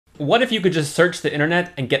What if you could just search the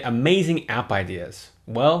internet and get amazing app ideas?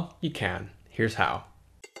 Well, you can. Here's how.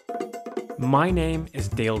 My name is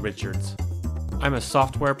Dale Richards. I'm a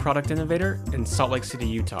software product innovator in Salt Lake City,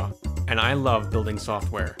 Utah, and I love building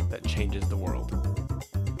software that changes the world.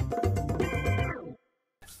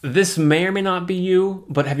 This may or may not be you,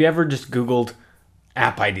 but have you ever just Googled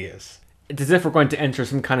app ideas? It's as if we're going to enter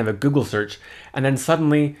some kind of a Google search, and then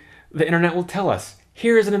suddenly the internet will tell us,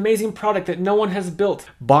 here is an amazing product that no one has built,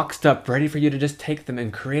 boxed up, ready for you to just take them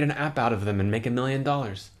and create an app out of them and make $1 million.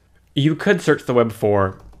 You could search the web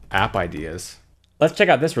for app ideas. Let's check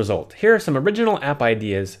out this result. Here are some original app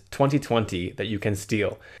ideas 2020 that you can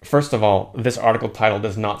steal. First of all, this article title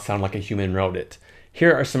does not sound like a human wrote it.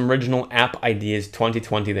 Here are some original app ideas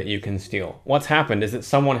 2020 that you can steal. What's happened is that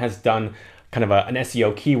someone has done kind of an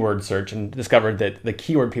SEO keyword search and discovered that the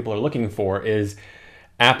keyword people are looking for is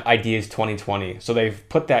App Ideas 2020. So they've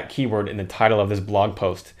put that keyword in the title of this blog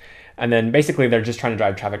post. And then basically they're just trying to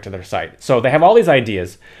drive traffic to their site. So they have all these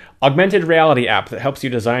ideas. Augmented reality app that helps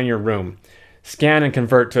you design your room. Scan and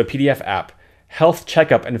convert to a PDF app. Health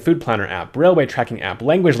checkup and food planner app. Railway tracking app.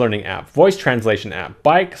 Language learning app. Voice translation app.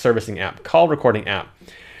 Bike servicing app. Call recording app.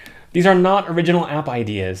 These are not original app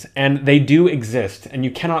ideas, and they do exist, and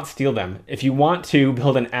you cannot steal them. If you want to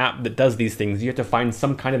build an app that does these things, you have to find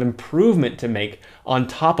some kind of improvement to make on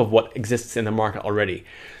top of what exists in the market already.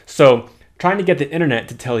 So trying to get the internet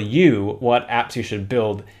to tell you what apps you should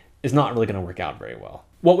build is not really going to work out very well.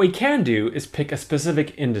 What we can do is pick a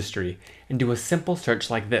specific industry and do a simple search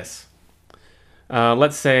like this.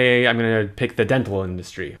 Let's say I'm going to pick the dental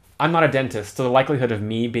industry. I'm not a dentist, so the likelihood of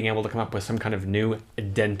me being able to come up with some kind of new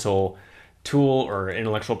dental tool or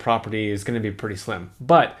intellectual property is going to be pretty slim.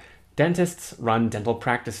 But dentists run dental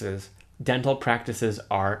practices. Dental practices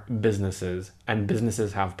are businesses, and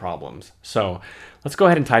businesses have problems. So let's go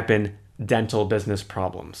ahead and type in dental business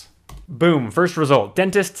problems. Boom, first result,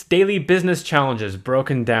 dentists' daily business challenges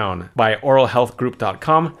broken down by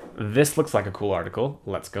oralhealthgroup.com. This looks like a cool article.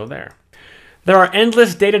 Let's go there. There are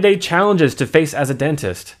endless day-to-day challenges to face as a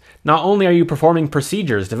dentist. Not only are you performing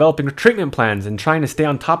procedures, developing treatment plans, and trying to stay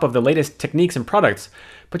on top of the latest techniques and products,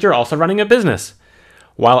 but you're also running a business.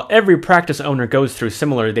 While every practice owner goes through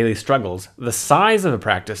similar daily struggles, the size of a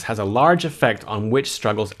practice has a large effect on which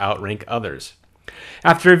struggles outrank others.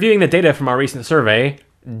 After reviewing the data from our recent survey,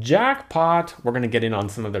 jackpot, we're going to get in on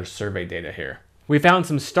some of their survey data here. We found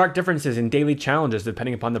some stark differences in daily challenges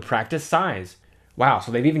depending upon the practice size. Wow,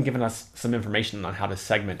 so they've even given us some information on how to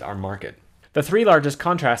segment our market. The three largest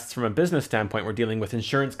contrasts from a business standpoint were dealing with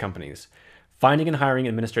insurance companies, finding and hiring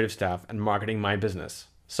administrative staff, and marketing my business.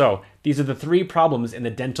 So these are the three problems in the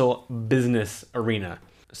dental business arena.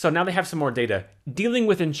 So now they have some more data. Dealing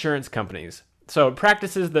with insurance companies. So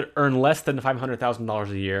practices that earn less than $500,000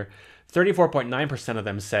 a year, 34.9% of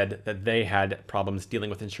them said that they had problems dealing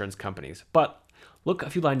with insurance companies. But look a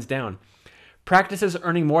few lines down. Practices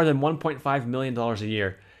earning more than $1.5 million a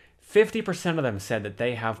year, 50% of them said that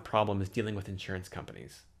they have problems dealing with insurance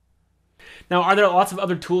companies. Now, are there lots of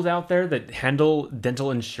other tools out there that handle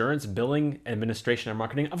dental insurance, billing, administration, and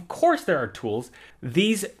marketing? Of course there are tools.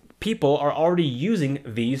 These people are already using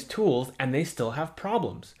these tools and they still have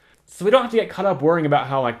problems. So we don't have to get caught up worrying about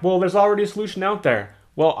how well, there's already a solution out there.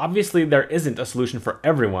 Well, obviously there isn't a solution for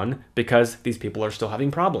everyone because these people are still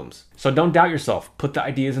having problems. So don't doubt yourself. Put the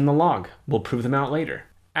ideas in the log. We'll prove them out later.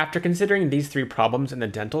 After considering these three problems in the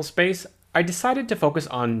dental space, I decided to focus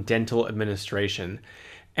on dental administration.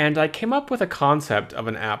 And I came up with a concept of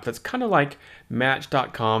an app that's kind of like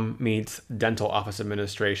Match.com meets dental office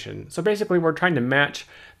administration. So basically we're trying to match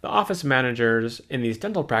the office managers in these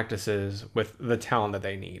dental practices with the talent that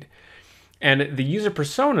they need. And the user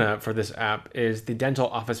persona for this app is the dental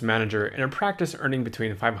office manager in a practice earning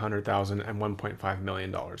between $500,000 and $1.5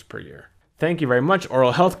 million per year. Thank you very much,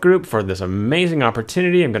 Oral Health Group, for this amazing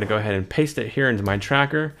opportunity. I'm going to go ahead and paste it here into my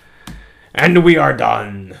tracker. And we are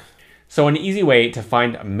done. So an easy way to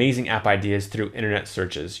find amazing app ideas through internet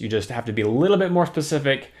searches. You just have to be a little bit more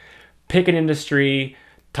specific, pick an industry,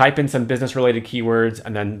 type in some business-related keywords,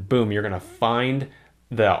 and then boom, you're going to find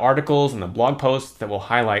the articles and the blog posts that will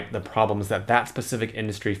highlight the problems that that specific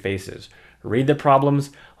industry faces. Read the problems.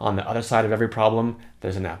 On the other side of every problem,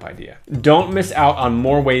 there's an app idea. Don't miss out on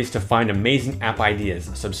more ways to find amazing app ideas.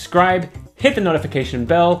 Subscribe, hit the notification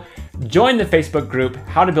bell, join the Facebook group,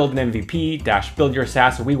 How to Build an MVP-Build Your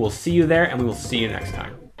SaaS. We will see you there, and we will see you next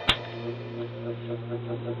time.